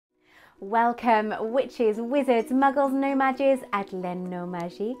Welcome, witches, wizards, muggles, no mages, adlen no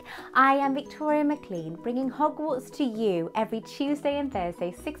magic. I am Victoria Maclean, bringing Hogwarts to you every Tuesday and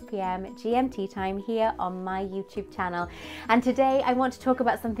Thursday, 6 p.m. GMT time here on my YouTube channel. And today I want to talk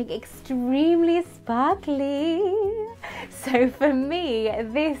about something extremely sparkly. So for me,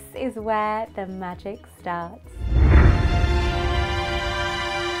 this is where the magic starts.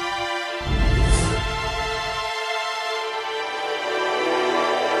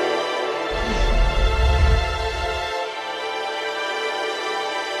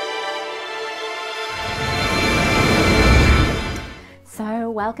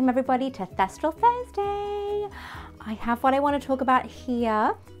 So welcome everybody to Thestral Thursday. I have what I want to talk about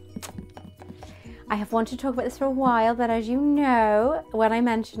here. I have wanted to talk about this for a while, but as you know, when I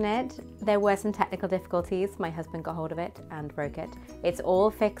mention it, there were some technical difficulties. My husband got hold of it and broke it. It's all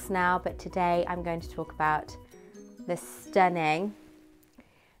fixed now, but today I'm going to talk about the stunning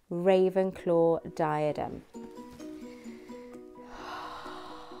Ravenclaw Diadem.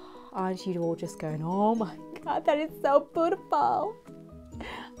 Aren't you all just going, oh my God, that is so beautiful.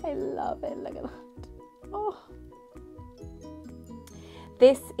 I love it, look at that. Oh.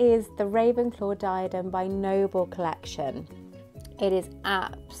 This is the Ravenclaw Diadem by Noble Collection. It is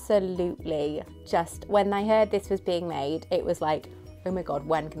absolutely just, when I heard this was being made, it was like, oh my God,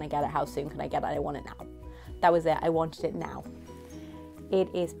 when can I get it? How soon can I get it? I want it now. That was it, I wanted it now. It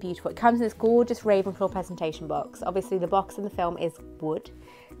is beautiful. It comes in this gorgeous Ravenclaw presentation box. Obviously the box in the film is wood.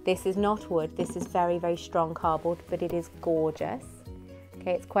 This is not wood, this is very, very strong cardboard, but it is gorgeous.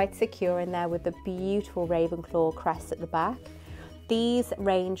 Okay, it's quite secure in there with the beautiful Ravenclaw crest at the back. These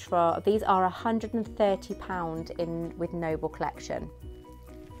range from, these are £130 in with Noble Collection.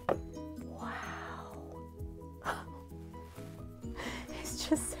 Wow. It's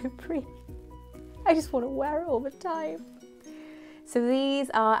just so pretty. I just want to wear it all the time. So these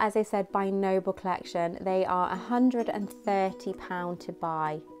are, as I said, by Noble Collection. They are £130 to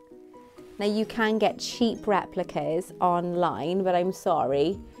buy. Now you can get cheap replicas online, but I'm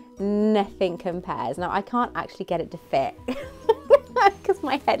sorry, nothing compares. Now I can't actually get it to fit because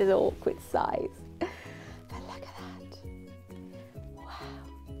my head is an awkward size. But look at that. Wow.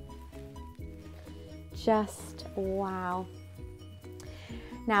 Just wow.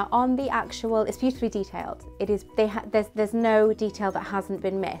 Now on the actual, it's beautifully detailed. It is, there's no detail that hasn't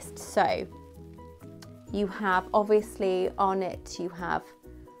been missed. So you have, obviously on it, you have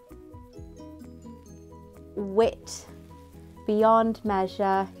wit beyond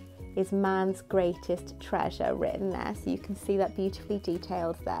measure is man's greatest treasure written there, so you can see that beautifully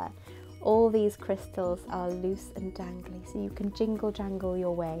detailed there. All these crystals are loose and dangly, so you can jingle jangle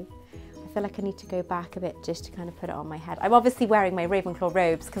your way. I feel like I need to go back a bit just to kind of put it on my head. I'm obviously wearing my Ravenclaw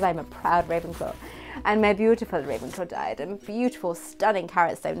robes because I'm a proud Ravenclaw, and my beautiful Ravenclaw diadem, beautiful stunning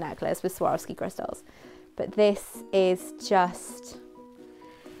carrot stone necklace with Swarovski crystals. But this is just,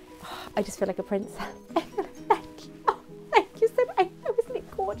 oh, I just feel like a princess. Thank you so much. I know, isn't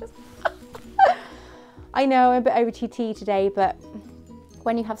it gorgeous? I know I'm a bit OTT today, but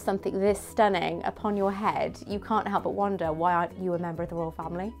when you have something this stunning upon your head, you can't help but wonder, why aren't you a member of the royal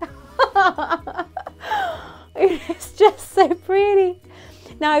family? It's just so pretty.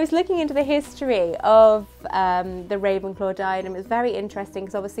 Now I was looking into the history of the Ravenclaw Diadem. It's very interesting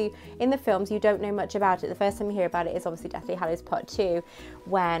because obviously in the films you don't know much about it. The first time you hear about it is obviously Deathly Hallows Part 2,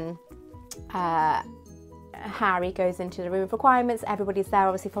 when Harry goes into the room of requirements. Everybody's there,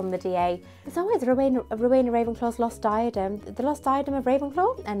 obviously from the DA. It's always Rowena Ravenclaw's lost diadem, the lost diadem of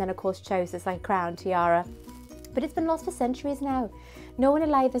Ravenclaw, and then of course chose it's like a crown, tiara. But it's been lost for centuries now. No one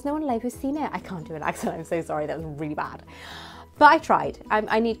alive, there's no one alive who's seen it. I can't do an accent, I'm so sorry, that was really bad. But I tried,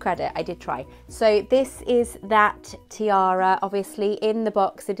 I need credit, I did try. So this is that tiara, obviously in the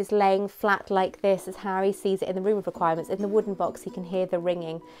box it is laying flat like this as Harry sees it in the room of requirements. In the wooden box he can hear the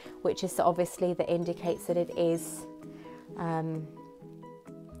ringing, which is obviously that indicates that it is a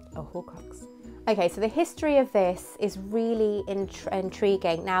Horcrux. Okay, so the history of this is really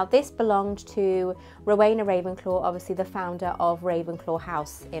intriguing. Now this belonged to Rowena Ravenclaw, obviously the founder of Ravenclaw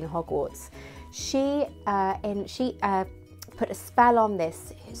House in Hogwarts. She put a spell on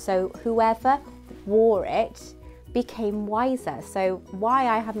this, so whoever wore it became wiser. So why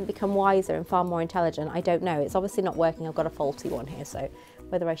I haven't become wiser and far more intelligent, I don't know. It's obviously not working. I've got a faulty one here, so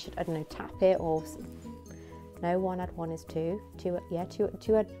whether I should, I don't know, tap it or no. 1 add 1 is 2. 2, yeah,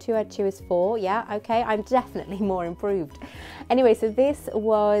 2 add 2 is 4. Yeah, okay, I'm definitely more improved. Anyway, so this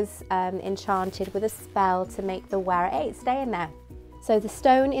was enchanted with a spell to make the wearer stay in there. So the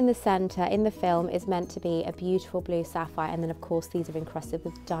stone in the centre in the film is meant to be a beautiful blue sapphire, and then of course these are encrusted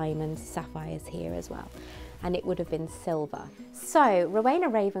with diamonds, sapphires here as well. and it would have been silver. So Rowena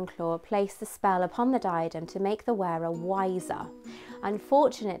Ravenclaw placed the spell upon the diadem to make the wearer wiser.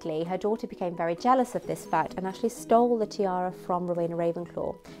 Unfortunately, her daughter became very jealous of this fact and actually stole the tiara from Rowena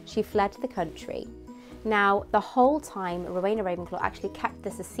Ravenclaw. She fled the country. Now, the whole time, Rowena Ravenclaw actually kept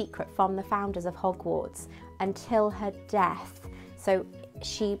this a secret from the founders of Hogwarts until her death. So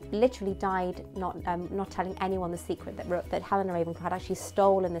she literally died not telling anyone the secret that Helena Ravenclaw had actually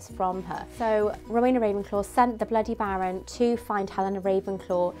stolen this from her. So Rowena Ravenclaw sent the Bloody Baron to find Helena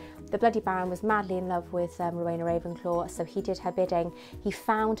Ravenclaw. The Bloody Baron was madly in love with Rowena Ravenclaw, so he did her bidding. He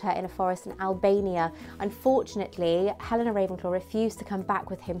found her in a forest in Albania. Unfortunately, Helena Ravenclaw refused to come back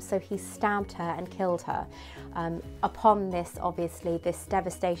with him, so he stabbed her and killed her. Upon this, obviously, this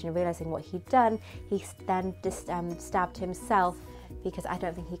devastation of realising what he'd done, he then stabbed himself, because I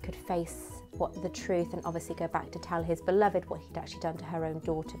don't think he could face the truth and obviously go back to tell his beloved what he'd actually done to her own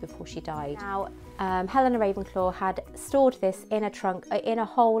daughter before she died. Now, Helena Ravenclaw had stored this in a trunk, in a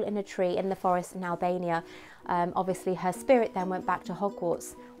hole in a tree in the forest in Albania. Obviously, her spirit then went back to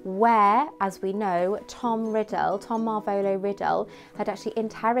Hogwarts, where, as we know, Tom Marvolo Riddle, had actually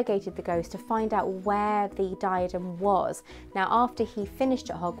interrogated the ghost to find out where the diadem was. Now, after he finished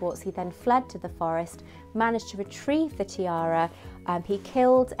at Hogwarts, he then fled to the forest, managed to retrieve the tiara. He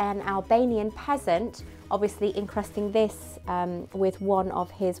killed an Albanian peasant, obviously encrusting this with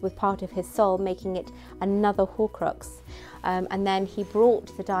part of his soul, making it another Horcrux. And then he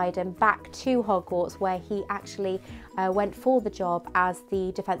brought the diadem back to Hogwarts, where he actually went for the job as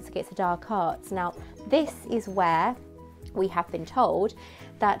the Defence Against the Dark Arts. Now, this is where we have been told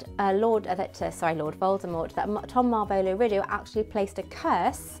that Lord Voldemort, that Tom Marvolo Riddle actually placed a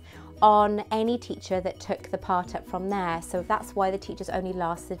curse on any teacher that took the part up from there. So that's why the teachers only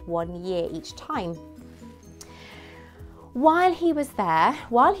lasted 1 year each time. While he was there,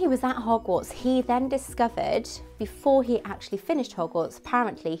 while he was at Hogwarts, he then discovered, before he actually finished Hogwarts,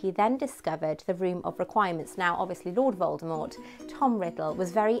 apparently he then discovered the Room of Requirements. Now, obviously, Lord Voldemort, Tom Riddle,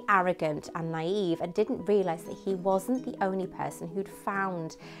 was very arrogant and naive and didn't realise that he wasn't the only person who'd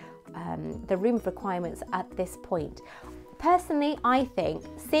found the Room of Requirements at this point. Personally, I think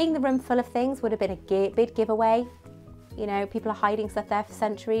seeing the room full of things would have been a big giveaway. You know, people are hiding stuff there for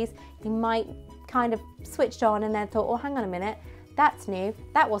centuries. He might kind of switched on and then thought, oh, hang on a minute, that's new.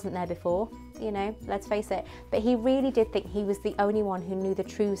 That wasn't there before, you know, let's face it. But he really did think he was the only one who knew the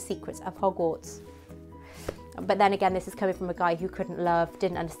true secrets of Hogwarts. But then again, this is coming from a guy who couldn't love,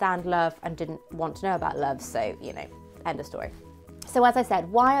 didn't understand love, and didn't want to know about love. So, you know, end of story. So as I said,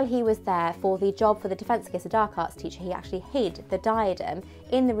 while he was there for the job for the Defence Against the Dark Arts teacher, he actually hid the diadem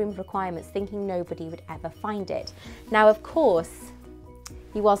in the Room of Requirements, thinking nobody would ever find it. Now, of course,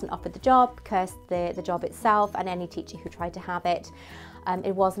 he wasn't offered the job, cursed the job itself and any teacher who tried to have it.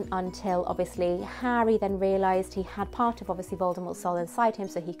 It wasn't until, obviously, Harry then realised he had part of, obviously, Voldemort's soul inside him,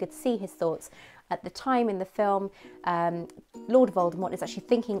 so he could see his thoughts. At the time in the film, Lord Voldemort is actually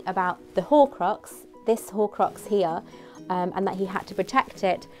thinking about the Horcrux, this Horcrux here, and that he had to protect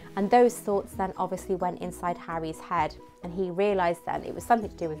it, and those thoughts then obviously went inside Harry's head, and he realised then it was something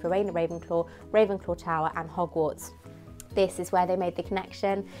to do with Rowena Ravenclaw, Ravenclaw Tower and Hogwarts. This is where they made the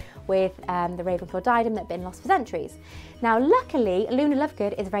connection with the Ravenclaw Diadem that had been lost for centuries. Now, luckily, Luna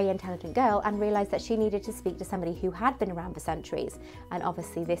Lovegood is a very intelligent girl and realised that she needed to speak to somebody who had been around for centuries. And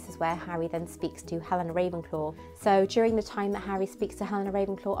obviously, this is where Harry then speaks to Helena Ravenclaw. So during the time that Harry speaks to Helena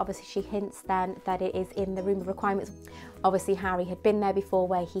Ravenclaw, obviously she hints then that it is in the Room of Requirements. Obviously, Harry had been there before,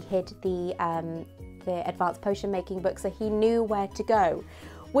 where he hid the advanced potion making book, so he knew where to go,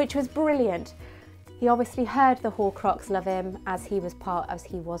 which was brilliant. He obviously heard the Horcrux love him, as he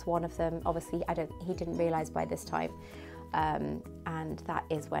was one of them. Obviously, he didn't realise by this time. And that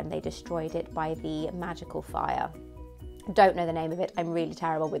is when they destroyed it by the magical fire. Don't know the name of it. I'm really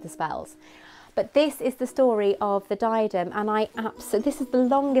terrible with the spells. But this is the story of the diadem, and this is the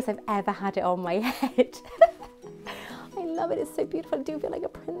longest I've ever had it on my head. I love it. It's so beautiful. I do feel like a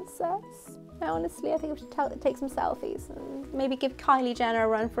princess. Honestly, I think we should take some selfies and maybe give Kylie Jenner a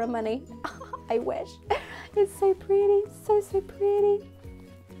run for her money. I wish. It's so pretty, so pretty.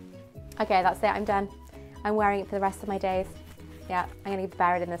 Okay, that's it, I'm done. I'm wearing it for the rest of my days. Yeah, I'm gonna be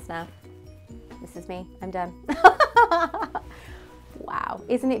buried in this now. This is me, I'm done. Wow,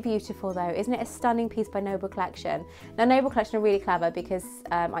 isn't it beautiful though? Isn't it a stunning piece by Noble Collection? Now, Noble Collection are really clever because,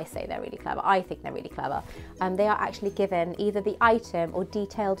 I say they're really clever, I think they're really clever. They are actually given either the item or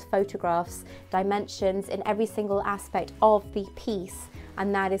detailed photographs, dimensions in every single aspect of the piece,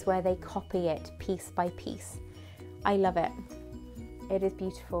 and that is where they copy it piece by piece. I love it. It is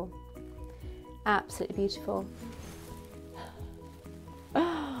beautiful. Absolutely beautiful.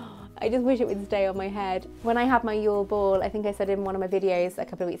 I just wish it would stay on my head. When I had my Yule Ball, I think I said in one of my videos a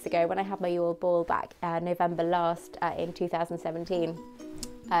couple of weeks ago, when I had my Yule Ball back November last in 2017,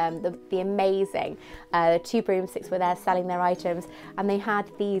 the amazing two broomsticks were there selling their items, and they had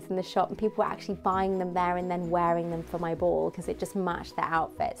these in the shop, and people were actually buying them there and then wearing them for my ball because it just matched their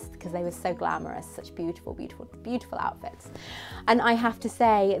outfits, because they were so glamorous, such beautiful, beautiful, beautiful outfits. And I have to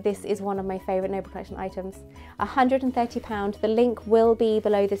say, this is one of my favourite Noble Collection items. £130. The link will be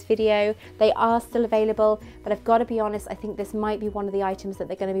below this video. They are still available, but I've got to be honest, I think this might be one of the items that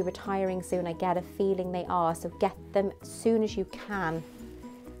they're going to be retiring soon. I get a feeling they are, so get them as soon as you can.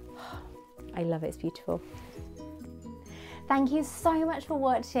 I love it, it's beautiful. Thank you so much for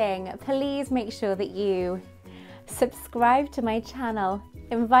watching. Please make sure that you subscribe to my channel,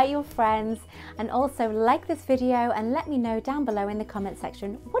 invite your friends, and also like this video and let me know down below in the comment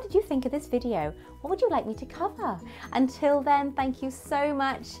section, what did you think of this video? What would you like me to cover? Until then, thank you so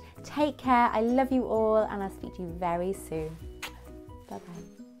much. Take care. I love you all, and I'll speak to you very soon. Bye-bye.